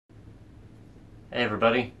Hey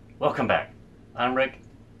everybody, welcome back. I'm Rick,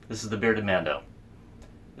 this is the Bearded Mando.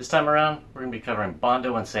 This time around, we're going to be covering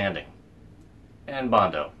Bondo and sanding. And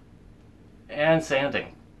Bondo. And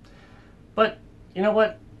sanding. But, you know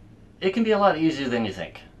what? It can be a lot easier than you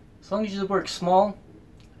think. As long as you work small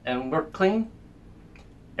and work clean,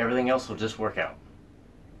 everything else will just work out.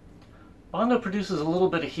 Bondo produces a little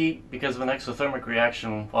bit of heat because of an exothermic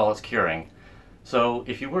reaction while it's curing. So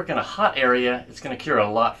if you work in a hot area, it's going to cure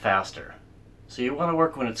a lot faster. So you want to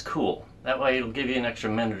work when it's cool. That way it'll give you an extra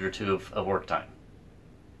minute or two of work time.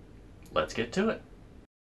 Let's get to it.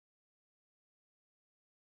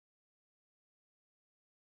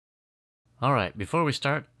 Alright, before we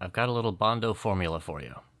start, I've got a little Bondo formula for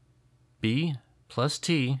you. B plus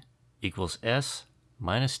T equals S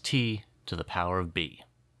minus T to the power of B.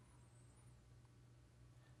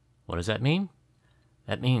 What does that mean?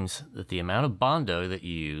 That means that the amount of Bondo that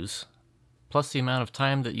you use plus the amount of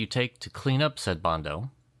time that you take to clean up said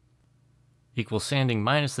Bondo equals sanding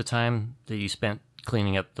minus the time that you spent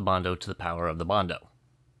cleaning up the Bondo to the power of the Bondo.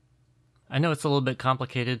 I know it's a little bit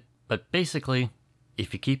complicated, but basically,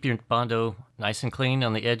 if you keep your Bondo nice and clean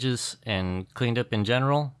on the edges and cleaned up in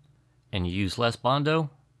general, and you use less Bondo,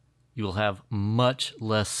 you will have much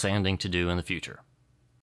less sanding to do in the future.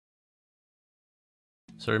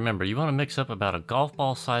 So remember, you want to mix up about a golf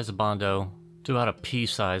ball size of Bondo to about a pea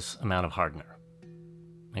size amount of hardener.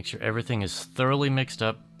 Make sure everything is thoroughly mixed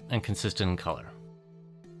up and consistent in color.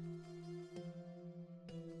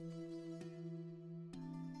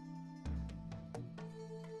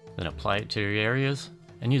 Then apply it to your areas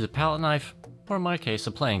and use a pallet knife, or in my case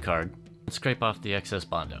a playing card, and scrape off the excess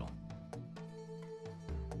Bondo.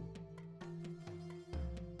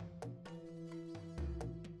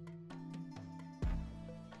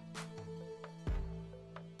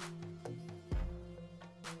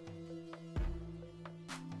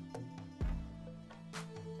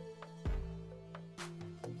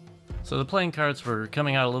 So the playing cards were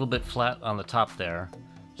coming out a little bit flat on the top there,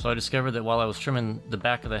 so I discovered that while I was trimming the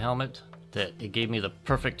back of the helmet, that it gave me the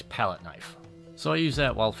perfect pallet knife. So I used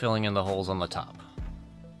that while filling in the holes on the top.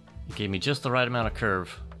 It gave me just the right amount of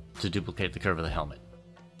curve to duplicate the curve of the helmet.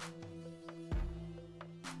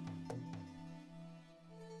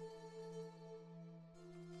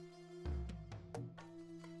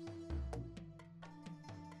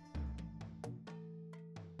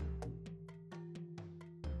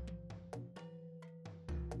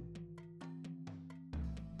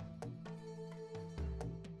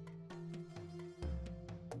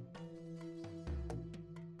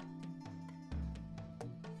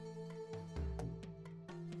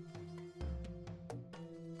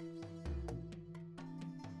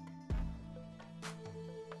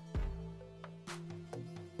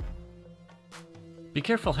 Be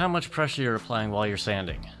careful how much pressure you're applying while you're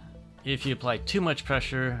sanding. If you apply too much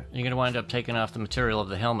pressure, you're going to wind up taking off the material of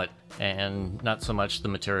the helmet and not so much the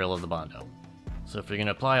material of the Bondo. So if you're going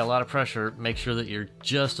to apply a lot of pressure, make sure that you're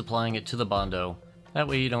just applying it to the Bondo. That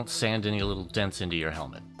way you don't sand any little dents into your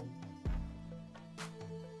helmet.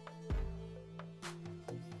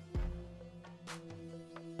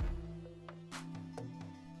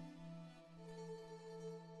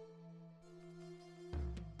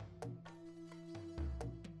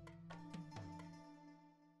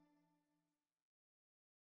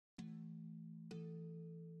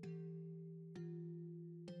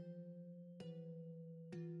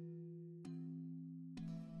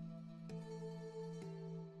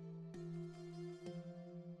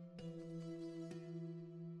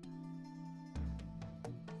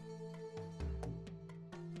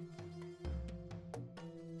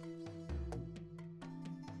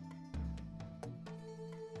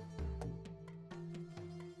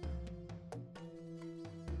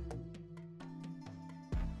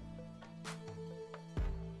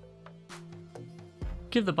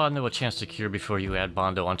 Give the Bondo a chance to cure before you add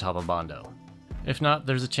Bondo on top of Bondo. If not,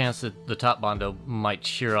 there's a chance that the top Bondo might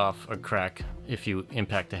shear off or crack if you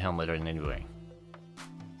impact the helmet in any way.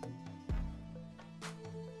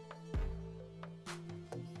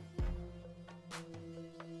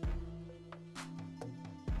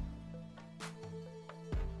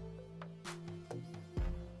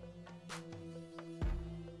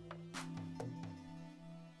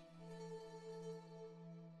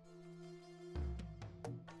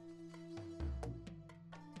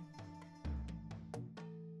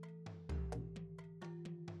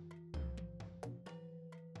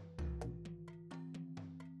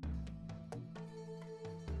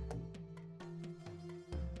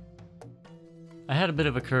 I had a bit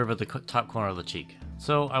of a curve at the top corner of the cheek,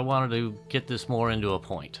 so I wanted to get this more into a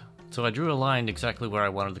point. So I drew a line exactly where I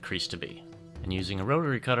wanted the crease to be. and using a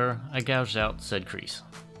rotary cutter, I gouged out said crease.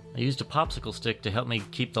 I used a popsicle stick to help me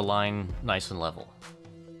keep the line nice and level.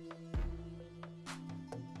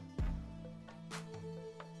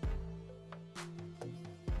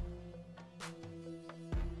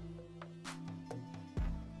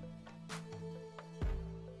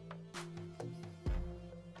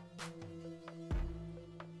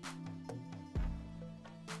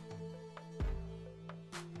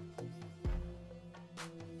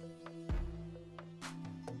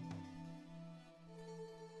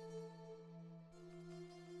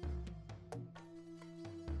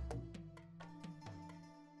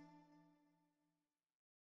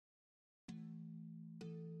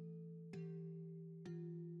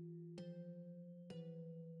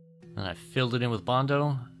 And I filled it in with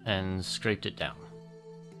Bondo and scraped it down.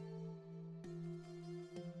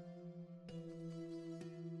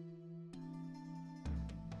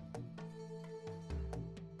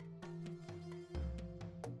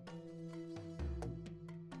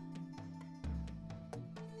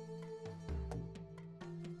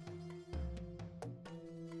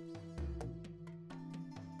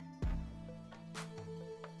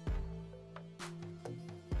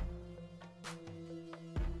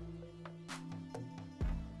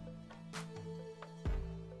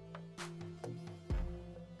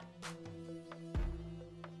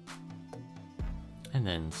 And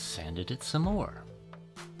then sanded it some more.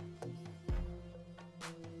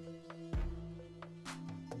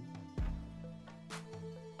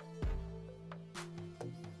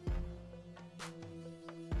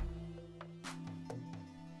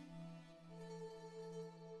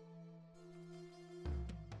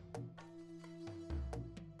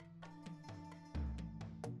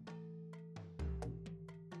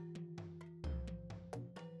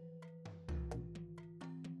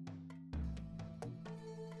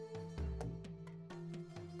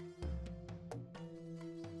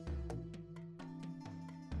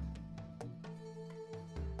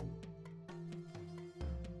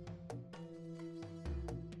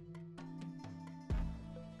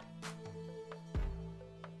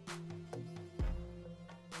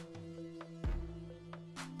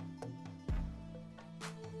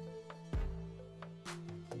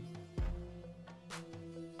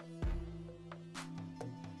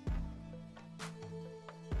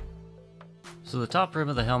 So the top rim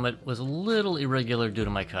of the helmet was a little irregular due to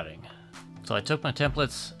my cutting. So I took my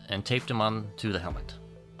templates and taped them onto the helmet,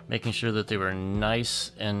 making sure that they were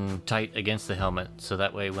nice and tight against the helmet, so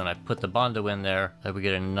that way when I put the Bondo in there, I would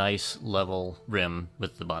get a nice level rim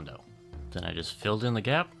with the Bondo. Then I just filled in the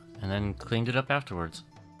gap and then cleaned it up afterwards.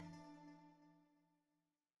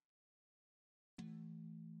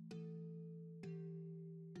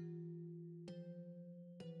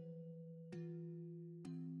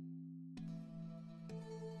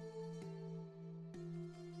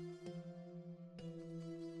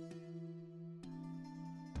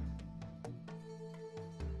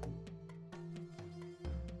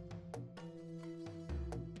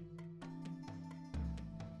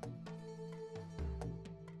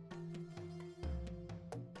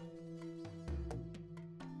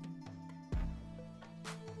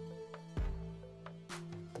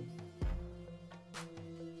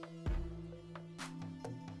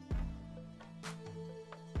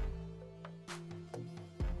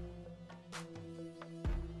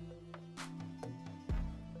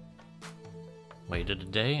 Waited a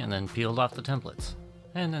day and then peeled off the templates,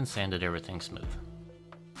 and then sanded everything smooth.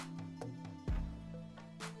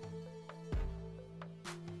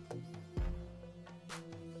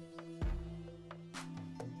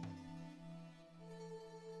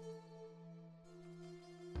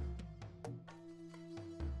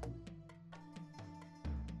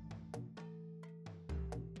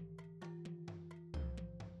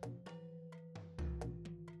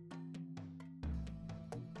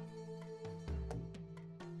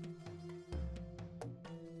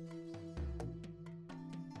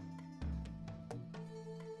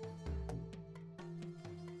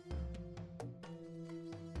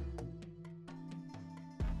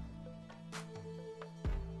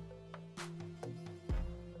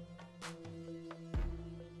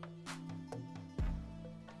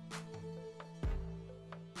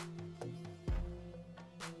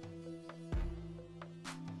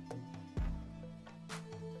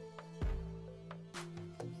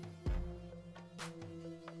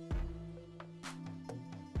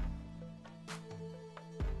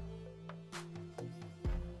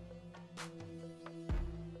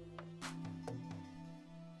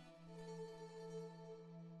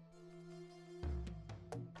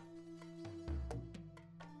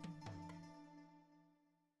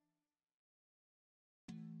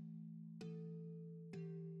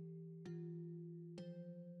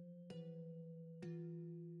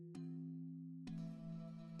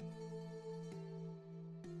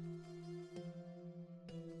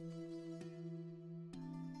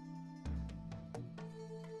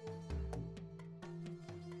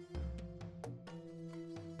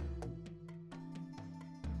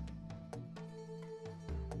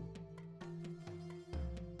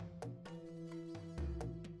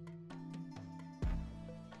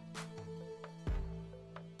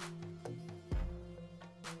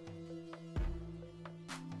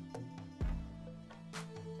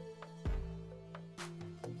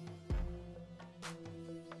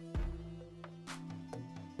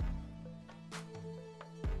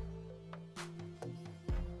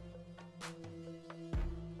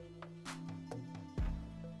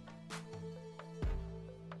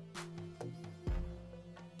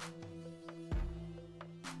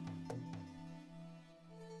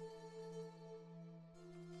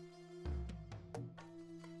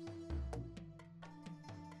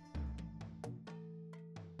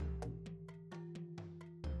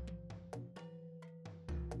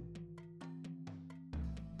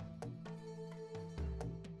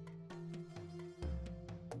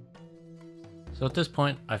 So at this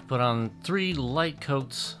point, I've put on 3 light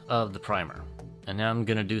coats of the primer, and now I'm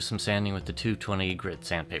going to do some sanding with the 220 grit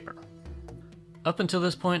sandpaper. Up until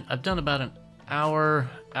this point, I've done about an hour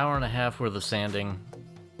and a half worth of sanding.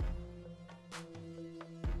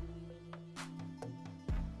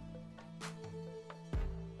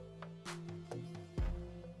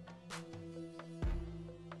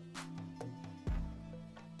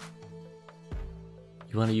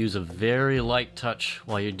 You want to use a very light touch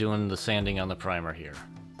while you're doing the sanding on the primer here.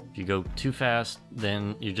 If you go too fast,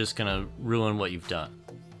 then you're just going to ruin what you've done.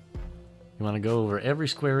 You want to go over every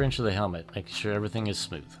square inch of the helmet, making sure everything is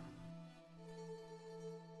smooth.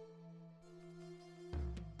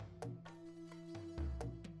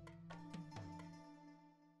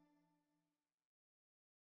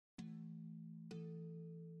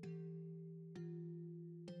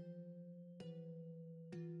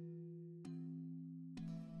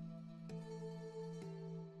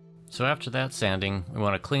 So after that sanding, we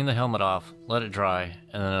want to clean the helmet off, let it dry,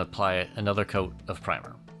 and then apply another coat of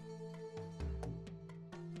primer.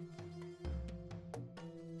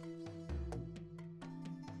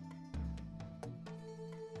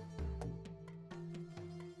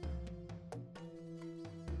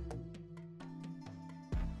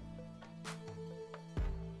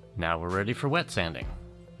 Now we're ready for wet sanding.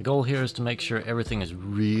 The goal here is to make sure everything is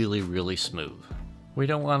really smooth. We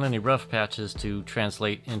don't want any rough patches to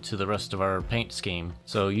translate into the rest of our paint scheme,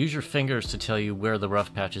 so use your fingers to tell you where the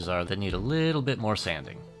rough patches are that need a little bit more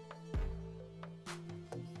sanding.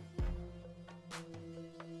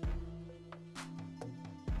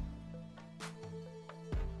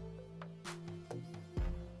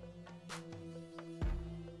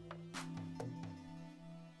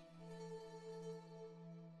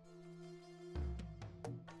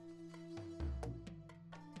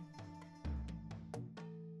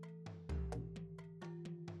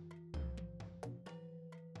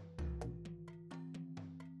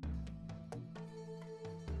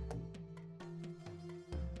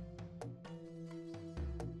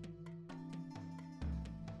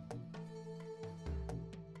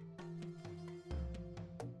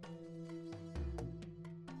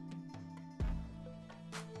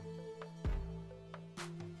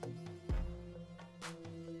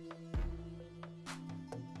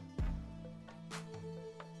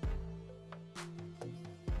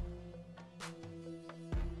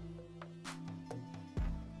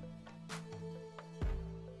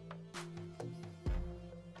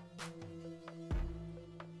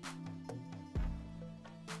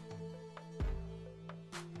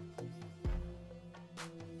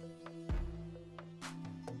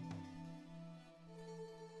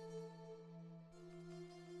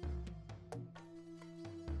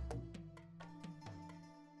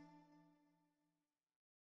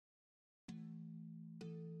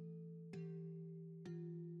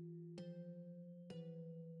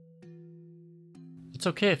 It's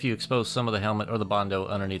okay if you expose some of the helmet or the Bondo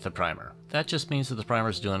underneath the primer. That just means that the primer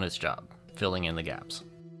is doing its job, filling in the gaps.